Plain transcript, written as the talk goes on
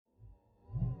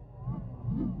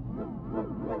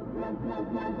Ladies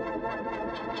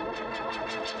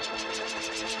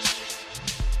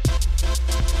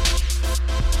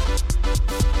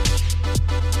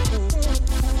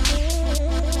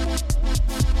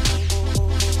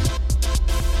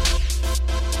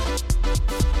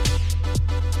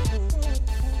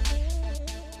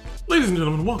and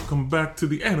gentlemen, welcome back to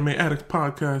the Anime Addict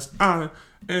Podcast. I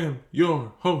am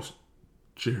your host,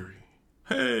 Jerry.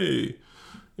 Hey,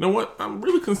 you know what? I'm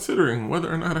really considering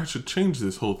whether or not I should change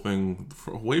this whole thing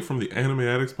away from the Anime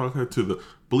Addicts Podcast to the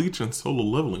Bleach and Solo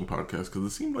Leveling Podcast, because it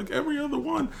seemed like every other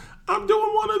one, I'm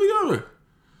doing one or the other.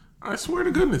 I swear to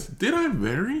goodness, did I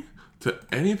vary to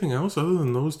anything else other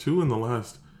than those two in the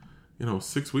last,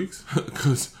 6 weeks?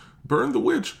 Because Burn the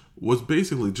Witch was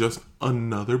basically just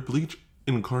another Bleach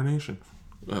incarnation.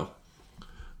 Well,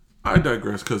 I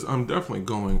digress, because I'm definitely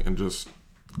going and just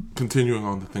continuing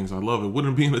on the things I love. It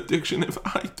wouldn't be an addiction if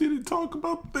I didn't talk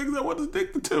about the things I was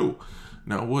addicted to.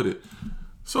 Now, would it?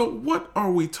 So, what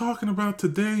are we talking about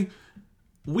today?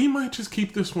 We might just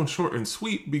keep this one short and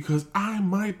sweet, because I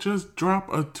might just drop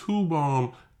a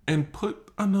 2-bomb and put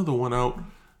another one out,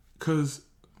 because,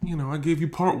 I gave you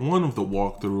part 1 of the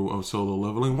walkthrough of Solo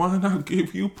Leveling. Why not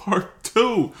give you part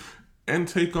 2 and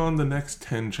take on the next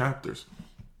 10 chapters?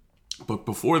 But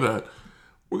before that,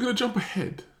 we're going to jump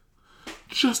ahead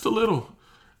just a little,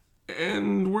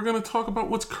 and we're going to talk about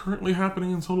what's currently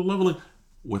happening in Solo Leveling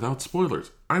without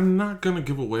spoilers. I'm not going to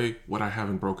give away what I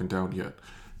haven't broken down yet,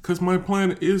 because my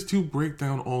plan is to break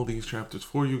down all these chapters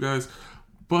for you guys.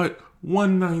 But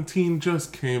 119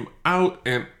 just came out,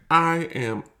 and I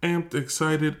am amped,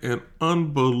 excited, and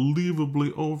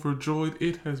unbelievably overjoyed.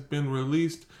 It has been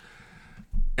released,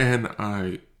 and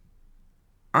I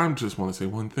just want to say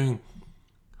one thing.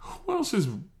 Who else is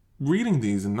reading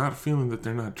these and not feeling that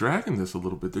they're not dragging this a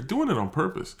little bit? They're doing it on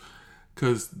purpose.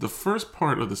 Because the first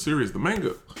part of the series, the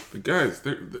manga, the guys,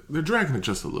 they're dragging it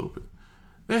just a little bit.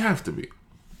 They have to be.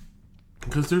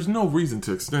 Because there's no reason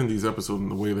to extend these episodes in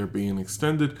the way they're being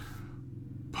extended.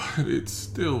 But it's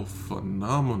still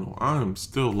phenomenal. I'm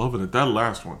still loving it. That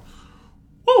last one.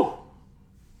 Woo!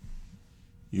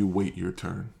 You wait your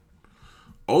turn.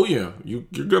 Oh yeah, you're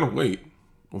gonna wait.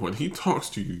 When he talks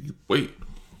to you, you wait.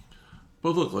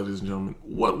 But look, ladies and gentlemen,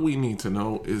 what we need to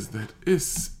know is that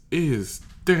this is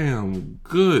damn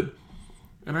good.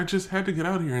 And I just had to get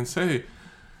out here and say,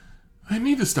 I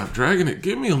need to stop dragging it.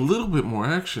 Give me a little bit more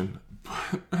action.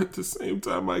 But at the same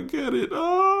time, I get it.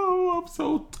 Oh, I'm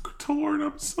so torn.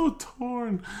 I'm so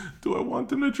torn. Do I want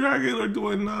them to drag it or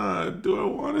do I not? Do I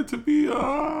want it to be,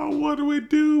 what do we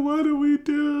do? What do we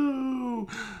do?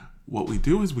 What we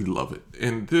do is we love it.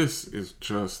 And this is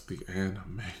just the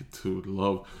anime to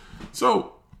love.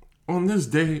 So, on this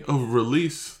day of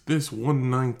release, this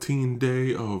 119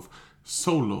 day of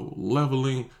Solo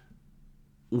Leveling,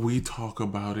 we talk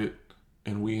about it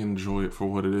and we enjoy it for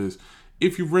what it is.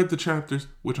 If you've read the chapters,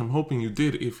 which I'm hoping you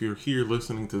did if you're here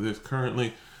listening to this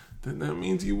currently, then that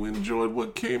means you enjoyed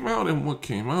what came out. And what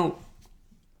came out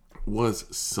was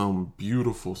some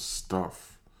beautiful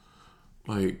stuff.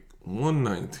 Like,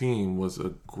 119 was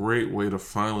a great way to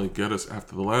finally get us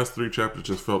after the last 3 chapters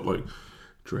just felt like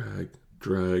drag.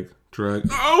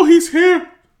 Oh, he's here!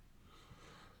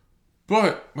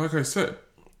 But, like I said,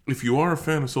 if you are a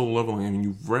fan of Solo Leveling and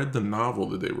you've read the novel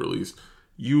that they released,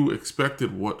 you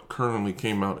expected what currently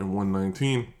came out in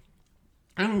 119.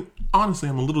 And honestly,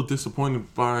 I'm a little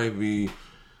disappointed by the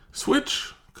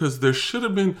switch, because there should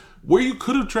have been, where you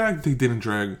could have dragged, they didn't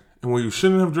drag. And where you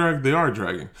shouldn't have dragged, they are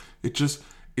dragging.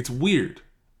 It's weird.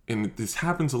 And this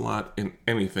happens a lot in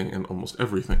anything and almost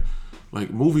everything.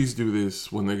 Like, movies do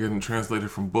this when they're getting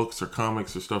translated from books or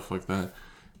comics or stuff like that.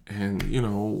 And,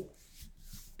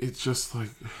 it's just like,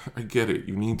 I get it.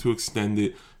 You need to extend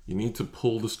it. You need to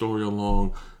pull the story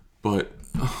along. But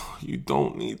you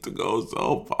don't need to go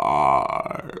so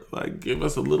far. Like, give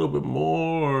us a little bit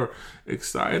more.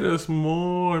 Excite us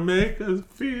more. Make us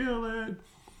feel it.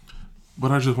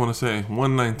 But I just want to say,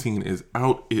 119 is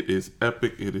out. It is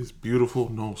epic. It is beautiful.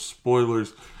 No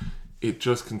spoilers. It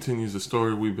just continues the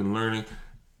story we've been learning.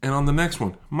 And on the next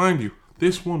one, mind you,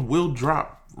 this one will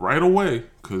drop right away,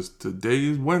 because today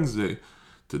is Wednesday.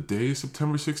 Today is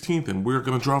September 16th, and we're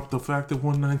going to drop the fact that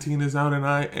 119 is out, and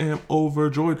I am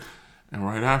overjoyed. And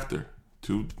right after,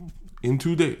 in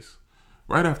 2 days,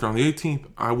 right after, on the 18th,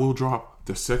 I will drop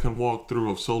the second walkthrough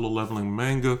of Solo Leveling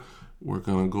manga. We're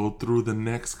going to go through the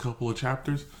next couple of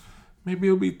chapters. Maybe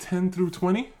it'll be 10 through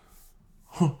 20.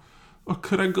 Or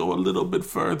could I go a little bit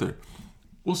further?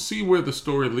 We'll see where the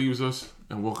story leaves us,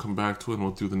 and we'll come back to it, and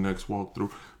we'll do the next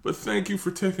walkthrough. But thank you for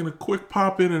taking a quick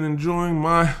pop in and enjoying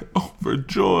my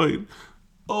overjoyed,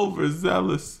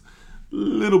 overzealous,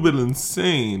 little bit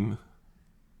insane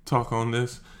talk on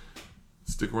this.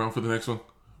 Stick around for the next one.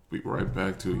 Be right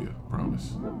back to you,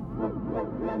 promise.